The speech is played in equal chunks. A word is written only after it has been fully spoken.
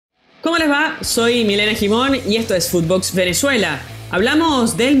¿Cómo les va? Soy Milena Gimón y esto es Footbox Venezuela.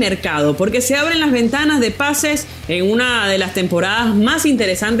 Hablamos del mercado porque se abren las ventanas de pases en una de las temporadas más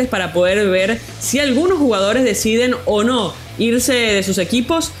interesantes para poder ver si algunos jugadores deciden o no irse de sus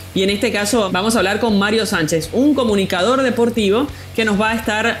equipos, y en este caso vamos a hablar con Mario Sánchez, un comunicador deportivo que nos va a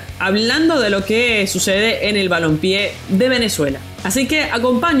estar hablando de lo que sucede en el balompié de Venezuela. Así que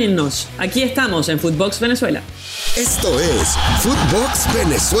acompáñennos, aquí estamos en Footbox Venezuela. Esto es Footbox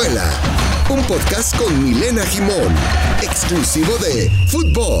Venezuela, un podcast con Milena Gimón, exclusivo de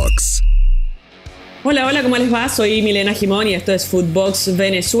Footbox. Hola, ¿cómo les va? Soy Milena Gimón y esto es Footbox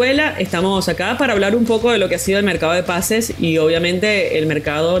Venezuela. Estamos acá para hablar un poco de lo que ha sido el mercado de pases, y obviamente el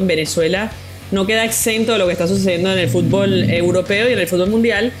mercado en Venezuela no queda exento de lo que está sucediendo en el fútbol europeo y en el fútbol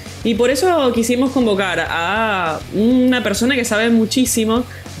mundial, y por eso quisimos convocar a una persona que sabe muchísimo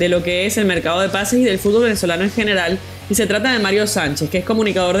de lo que es el mercado de pases y del fútbol venezolano en general, y se trata de Mario Sánchez, que es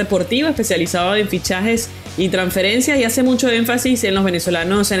comunicador deportivo especializado en fichajes y transferencias y hace mucho énfasis en los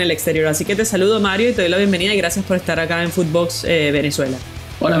venezolanos en el exterior. Así que te saludo, Mario, y te doy la bienvenida y gracias por estar acá en Footbox Venezuela.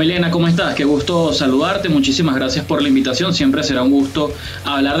 Hola Milena, ¿cómo estás? Qué gusto saludarte, muchísimas gracias por la invitación. Siempre será un gusto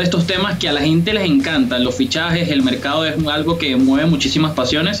hablar de estos temas que a la gente les encantan. Los fichajes, el mercado es algo que mueve muchísimas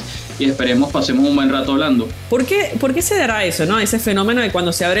pasiones y esperemos pasemos un buen rato hablando. ¿Por qué se dará eso, no? Ese fenómeno de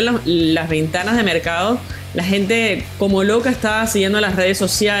cuando se abren las ventanas de mercado, la gente como loca está siguiendo las redes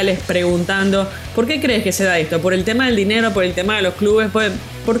sociales, preguntando, ¿por qué crees que se da esto? ¿Por el tema del dinero? ¿Por el tema de los clubes?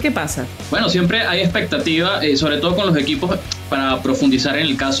 ¿Por qué pasa? Bueno, siempre hay expectativa, sobre todo con los equipos, para profundizar en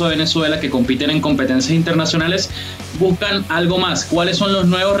el caso de Venezuela, que compiten en competencias internacionales, buscan algo más. ¿Cuáles son los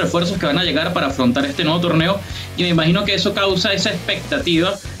nuevos refuerzos que van a llegar para afrontar este nuevo torneo? Y me imagino que eso causa esa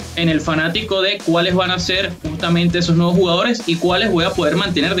expectativa en el fanático de cuáles van a ser justamente esos nuevos jugadores y cuáles voy a poder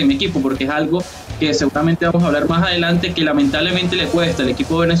mantener de mi equipo, porque es algo que seguramente vamos a hablar más adelante, que lamentablemente le cuesta al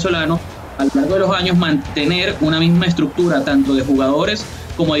equipo venezolano a lo largo de los años mantener una misma estructura, tanto de jugadores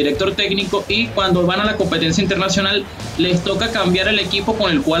como director técnico, y cuando van a la competencia internacional les toca cambiar el equipo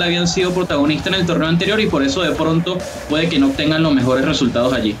con el cual habían sido protagonistas en el torneo anterior, y por eso de pronto puede que no obtengan los mejores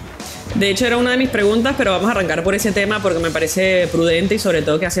resultados allí. De hecho era una de mis preguntas, pero vamos a arrancar por ese tema porque me parece prudente, y sobre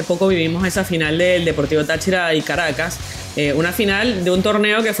todo que hace poco vivimos esa final del Deportivo Táchira y Caracas, una final de un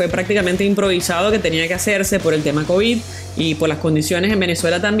torneo que fue prácticamente improvisado, que tenía que hacerse por el tema COVID y por las condiciones en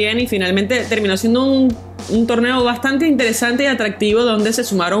Venezuela también, y finalmente terminó siendo un torneo bastante interesante y atractivo, donde se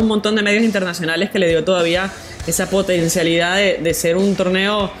sumaron un montón de medios internacionales que le dio todavía esa potencialidad de ser un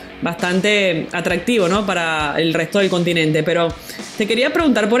torneo bastante atractivo, ¿no?, para el resto del continente. Pero te quería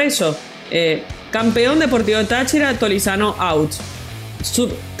preguntar por eso. Campeón Deportivo Táchira, Tolizano out.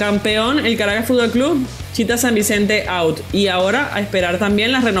 Subcampeón el Caracas Fútbol Club, Chita San Vicente out. Y ahora a esperar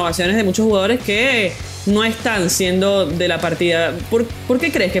también las renovaciones de muchos jugadores que no están siendo de la partida. ¿Por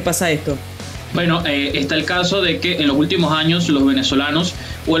qué crees que pasa esto? Bueno, está el caso de que en los últimos años los venezolanos,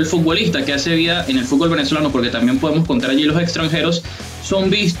 o el futbolista que hace vida en el fútbol venezolano, porque también podemos contar allí los extranjeros, son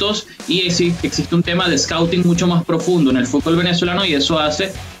vistos, y existe un tema de scouting mucho más profundo en el fútbol venezolano, y eso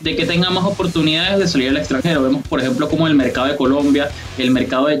hace de que tengan más oportunidades de salir al extranjero. Vemos, por ejemplo, como el mercado de Colombia, el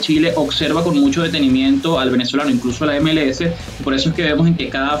mercado de Chile observa con mucho detenimiento al venezolano, incluso a la MLS, y por eso es que vemos en que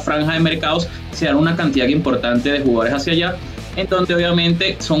cada franja de mercados se da una cantidad importante de jugadores hacia allá, en donde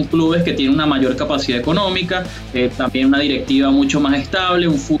obviamente son clubes que tienen una mayor capacidad económica, también una directiva mucho más estable,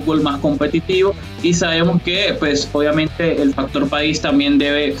 un fútbol más competitivo, y sabemos que pues obviamente el factor país también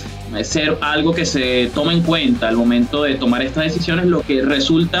debe ser algo que se toma en cuenta al momento de tomar estas decisiones, lo que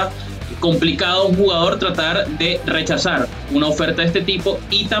resulta complicado a un jugador tratar de rechazar una oferta de este tipo.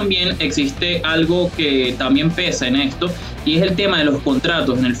 Y también existe algo que también pesa en esto, y es el tema de los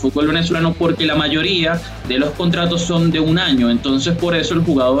contratos en el fútbol venezolano, porque la mayoría de los contratos son de un año. Entonces por eso el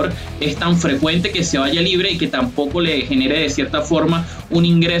jugador es tan frecuente que se vaya libre y que tampoco le genere de cierta forma un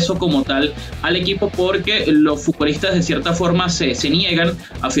ingreso como tal al equipo, porque los futbolistas de cierta forma se niegan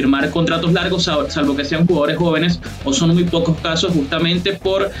a firmar contratos largos, salvo que sean jugadores jóvenes, o son muy pocos casos, justamente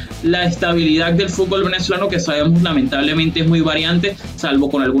por la estabilidad del fútbol venezolano, que sabemos lamentablemente es muy variante, salvo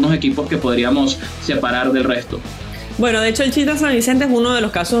con algunos equipos que podríamos separar del resto. Bueno, de hecho el Chita San Vicente es uno de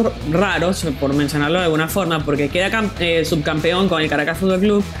los casos raros, por mencionarlo de alguna forma, porque queda subcampeón con el Caracas Fútbol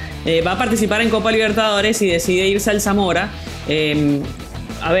Club, va a participar en Copa Libertadores y decide irse al Zamora, en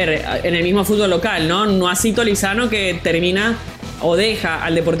el mismo fútbol local, ¿no? No así Tolizano, que termina o deja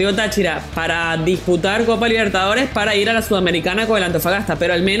al Deportivo Táchira para disputar Copa Libertadores para ir a la Sudamericana con el Antofagasta,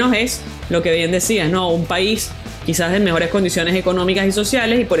 pero al menos es lo que bien decías, ¿no? Un país quizás en mejores condiciones económicas y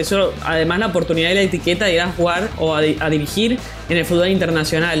sociales, y por eso además la oportunidad y la etiqueta de ir a jugar o a dirigir en el fútbol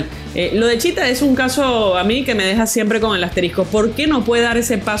internacional. Lo de Chita es un caso a mí que me deja siempre con el asterisco. ¿Por qué no puede dar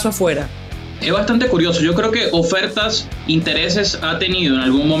ese paso afuera? Es bastante curioso. Yo creo que ofertas, intereses ha tenido en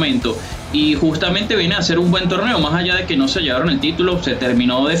algún momento, y justamente viene a ser un buen torneo. Más allá de que no se llevaron el título, se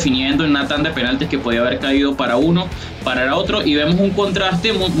terminó definiendo en una tanda de penaltis que podía haber caído para uno, para el otro, y vemos un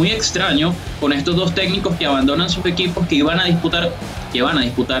contraste muy, muy extraño con estos dos técnicos que abandonan sus equipos, que van a disputar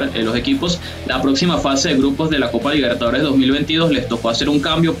los equipos la próxima fase de grupos de la Copa Libertadores 2022. Les tocó hacer un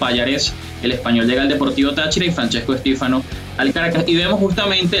cambio. Payares, el español, llega al Deportivo Táchira, y Francesco Estífano al Caracas, y vemos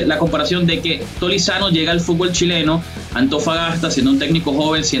justamente la comparación de que Tolizano llega al fútbol chileno, Antofagasta, siendo un técnico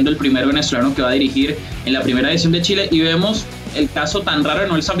joven, siendo el primer venezolano que va a dirigir en la primera edición de Chile, y vemos el caso tan raro de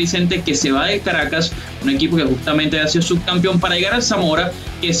Noel San Vicente, que se va de Caracas, un equipo que justamente ha sido subcampeón, para llegar al Zamora,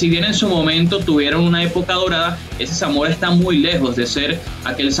 que si bien en su momento tuvieron una época dorada, ese Zamora está muy lejos de ser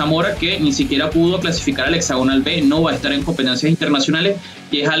aquel Zamora que ni siquiera pudo clasificar al hexagonal B, no va a estar en competencias internacionales,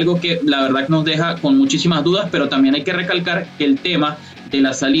 y es algo que la verdad nos deja con muchísimas dudas. Pero también hay que recalcar que el tema de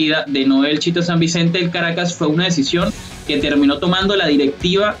la salida de Noel Chito San Vicente del Caracas fue una decisión que terminó tomando la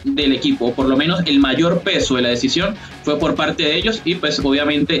directiva del equipo, o por lo menos el mayor peso de la decisión fue por parte de ellos, y pues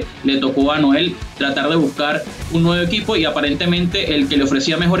obviamente le tocó a Noel tratar de buscar un nuevo equipo, y aparentemente el que le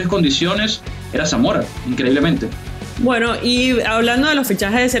ofrecía mejores condiciones era Zamora, increíblemente. Bueno, y hablando de los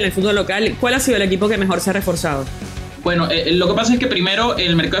fichajes en el fútbol local, ¿cuál ha sido el equipo que mejor se ha reforzado? Bueno, lo que pasa es que primero en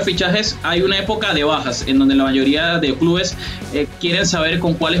el mercado de fichajes hay una época de bajas, en donde la mayoría de clubes quieren saber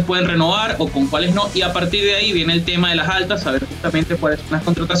con cuáles pueden renovar o con cuáles no, y a partir de ahí viene el tema de las altas, saber justamente cuáles son las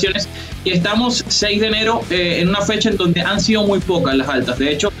contrataciones, y estamos 6 de enero en una fecha en donde han sido muy pocas las altas.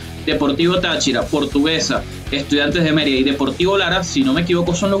 De hecho, Deportivo Táchira, Portuguesa, Estudiantes de Mérida y Deportivo Lara, si no me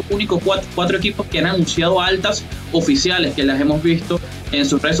equivoco, son los únicos cuatro equipos que han anunciado altas oficiales, que las hemos visto en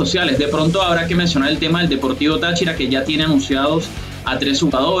sus redes sociales. De pronto habrá que mencionar el tema del Deportivo Táchira, que ya tiene anunciados a 3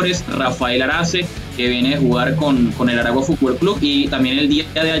 jugadores: Rafael Arace, que viene a jugar con el Aragua Fútbol Club, y también el día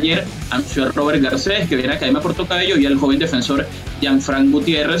de ayer anunció a Robert Garcés, que viene a Academia Puerto Cabello, y al joven defensor Gianfranco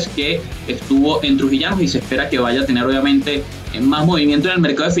Gutiérrez, que estuvo en Trujillanos, y se espera que vaya a tener obviamente más movimiento en el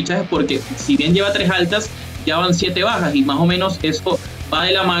mercado de fichajes, porque si bien lleva 3 altas, ya van 7 bajas, y más o menos eso va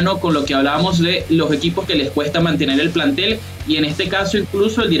de la mano con lo que hablábamos de los equipos que les cuesta mantener el plantel, y en este caso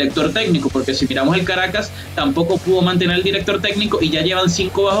incluso el director técnico, porque si miramos el Caracas, tampoco pudo mantener el director técnico, y ya llevan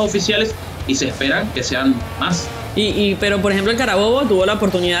 5 bajas oficiales, y se esperan que sean más. Pero por ejemplo el Carabobo tuvo la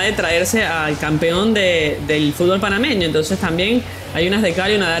oportunidad de traerse al campeón del fútbol panameño, entonces también hay unas de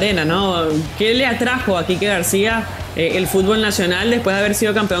cal y una de arena, ¿no? ¿Qué le atrajo a Quique García el fútbol nacional después de haber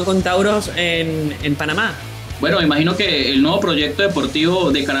sido campeón con Tauros en Panamá? Bueno, me imagino que el nuevo proyecto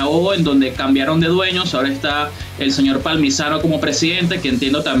deportivo de Carabobo, en donde cambiaron de dueños, ahora está el señor Palmisano como presidente, que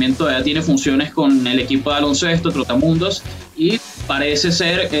entiendo también todavía tiene funciones con el equipo de baloncesto, Trotamundos, y parece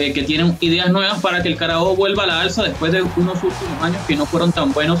ser que tienen ideas nuevas para que el Carabobo vuelva a la alza después de unos últimos años que no fueron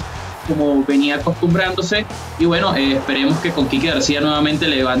tan buenos como venía acostumbrándose. Y bueno, esperemos que con Quique García nuevamente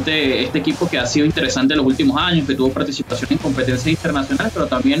levante este equipo que ha sido interesante en los últimos años, que tuvo participación en competencias internacionales, pero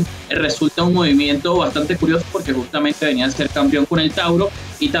también resulta un movimiento bastante curioso, porque justamente venía a ser campeón con el Tauro,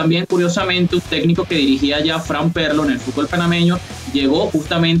 y también curiosamente un técnico que dirigía ya, Fran Perlo, en el fútbol panameño, llegó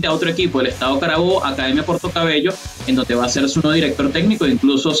justamente a otro equipo del estado Carabobo, Academia Puerto Cabello, en donde va a ser su nuevo director técnico, e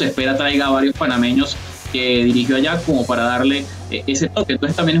incluso se espera traiga a varios panameños que dirigió allá como para darle ese toque.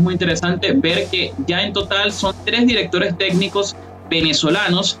 Entonces también es muy interesante ver que ya en total son 3 directores técnicos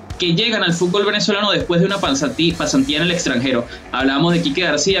venezolanos que llegan al fútbol venezolano después de una pasantía en el extranjero. Hablamos de Quique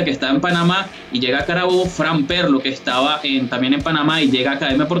García, que estaba en Panamá y llega a Carabobo, Fran Perlo, que estaba también en Panamá y llega a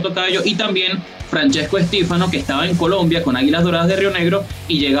Academia Puerto Cabello, y también Francesco Estífano, que estaba en Colombia con Águilas Doradas de Río Negro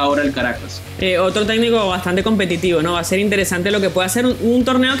y llega ahora al Caracas. Otro técnico bastante competitivo, ¿no? Va a ser interesante lo que puede hacer un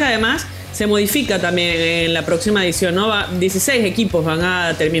torneo que además se modifica también en la próxima edición, ¿no? 16 equipos van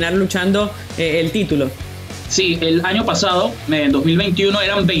a terminar luchando el título. Sí, el año pasado, en 2021,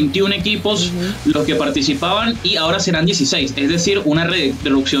 eran 21 equipos los que participaban, y ahora serán 16, es decir, una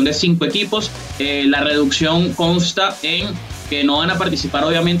reducción de 5 equipos. La reducción consta en que no van a participar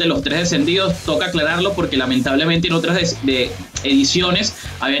obviamente los 3 descendidos. Toca aclararlo porque lamentablemente en otras ediciones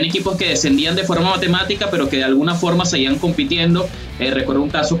habían equipos que descendían de forma matemática, pero que de alguna forma seguían compitiendo. Recuerdo un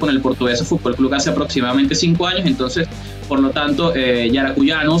caso con el Portuguesa Fútbol Club hace aproximadamente 5 años. Entonces, por lo tanto,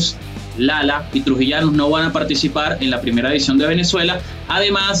 Yaracuyanos, Lala y Trujillanos no van a participar en la primera división de Venezuela,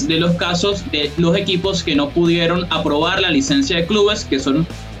 además de los casos de los equipos que no pudieron aprobar la licencia de clubes, que son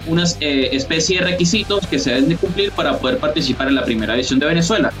una especie de requisitos que se deben de cumplir para poder participar en la primera división de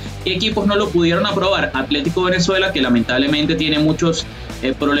Venezuela. ¿Qué equipos no lo pudieron aprobar? Atlético Venezuela, que lamentablemente tiene muchos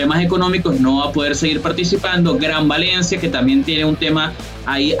problemas económicos, no va a poder seguir participando. Gran Valencia, que también tiene un tema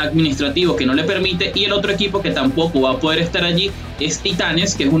ahí administrativo que no le permite, y el otro equipo que tampoco va a poder estar allí es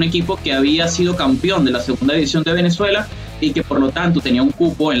Titanes, que es un equipo que había sido campeón de la segunda división de Venezuela y que por lo tanto tenía un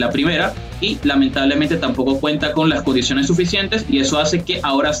cupo en la primera y lamentablemente tampoco cuenta con las condiciones suficientes, y eso hace que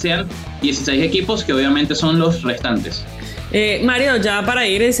ahora sean 16 equipos, que obviamente son los restantes. Mario, ya para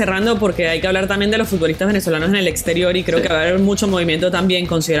ir cerrando, porque hay que hablar también de los futbolistas venezolanos en el exterior, y creo que va a haber mucho movimiento también,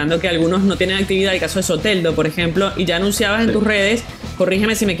 considerando que algunos no tienen actividad, el caso de Soteldo, por ejemplo, y ya anunciabas en tus redes,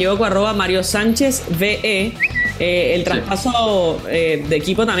 corrígeme si me equivoco, @Mario Sánchez VE, el traspaso de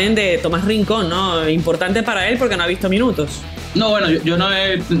equipo también de Tomás Rincón, ¿no? Importante para él porque no ha visto minutos. No, bueno, yo no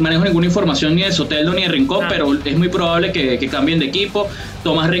manejo ninguna información ni de Soteldo ni de Rincón, pero es muy probable que cambien de equipo.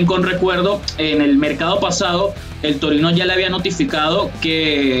 Tomás Rincón, recuerdo, en el mercado pasado, el Torino ya le había notificado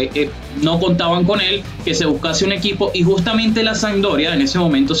que no contaban con él, que se buscase un equipo, y justamente la Sampdoria, en ese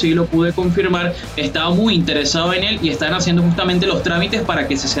momento sí lo pude confirmar, estaba muy interesado en él y estaban haciendo justamente los trámites para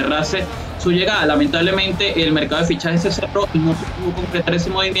que se cerrase su llegada. Lamentablemente el mercado de fichajes se cerró y no se pudo concretar ese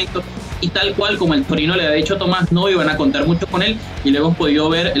movimiento, y tal cual como el Torino le había dicho a Tomás, no iban a contar mucho con él, y lo hemos podido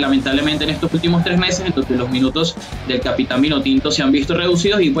ver lamentablemente en estos últimos 3 meses, en donde los minutos del capitán vinotinto se han visto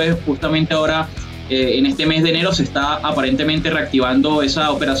reducidos, y pues justamente ahora en este mes de enero se está aparentemente reactivando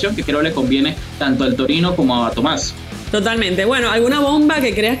esa operación, que creo le conviene tanto al Torino como a Tomás. Totalmente. Bueno, ¿alguna bomba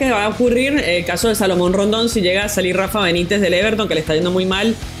que creas que va a ocurrir? El caso de Salomón Rondón, si llega a salir Rafa Benítez del Everton, que le está yendo muy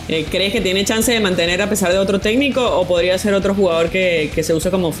mal, ¿crees que tiene chance de mantener a pesar de otro técnico, o podría ser otro jugador que se use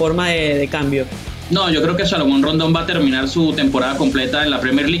como forma de cambio? No, yo creo que Salomón Rondón va a terminar su temporada completa en la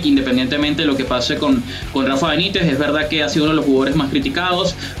Premier League, independientemente de lo que pase con Rafa Benítez. Es verdad que ha sido uno de los jugadores más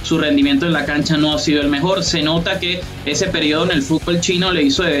criticados, su rendimiento en la cancha no ha sido el mejor. Se nota que ese periodo en el fútbol chino le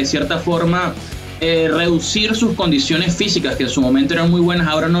hizo de cierta forma reducir sus condiciones físicas, que en su momento eran muy buenas,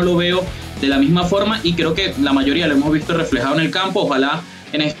 ahora no lo veo de la misma forma, y creo que la mayoría lo hemos visto reflejado en el campo. Ojalá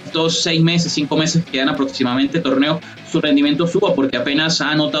en estos 6 meses, 5 meses que quedan aproximadamente de torneo, su rendimiento suba, porque apenas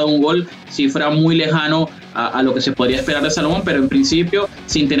ha anotado un gol, cifra muy lejano a lo que se podría esperar de Salomón, pero en principio,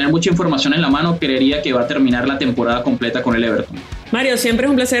 sin tener mucha información en la mano, creería que va a terminar la temporada completa con el Everton. Mario, siempre es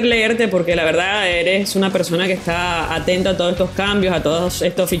un placer leerte, porque la verdad eres una persona que está atenta a todos estos cambios, a todos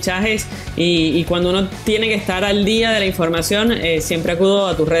estos fichajes, y cuando uno tiene que estar al día de la información, siempre acudo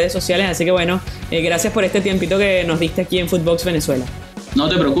a tus redes sociales, así que bueno, gracias por este tiempito que nos diste aquí en Footbox Venezuela. No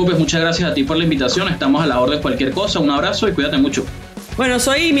te preocupes, muchas gracias a ti por la invitación, estamos a la orden de cualquier cosa, un abrazo y cuídate mucho. Bueno,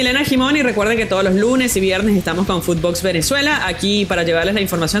 soy Milena Gimón, y recuerden que todos los lunes y viernes estamos con Footbox Venezuela, aquí para llevarles la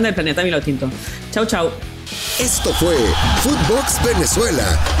información del planeta vinotinto. Chau, chau. Esto fue Footbox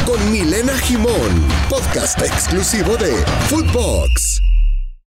Venezuela con Milena Gimón, podcast exclusivo de Footbox.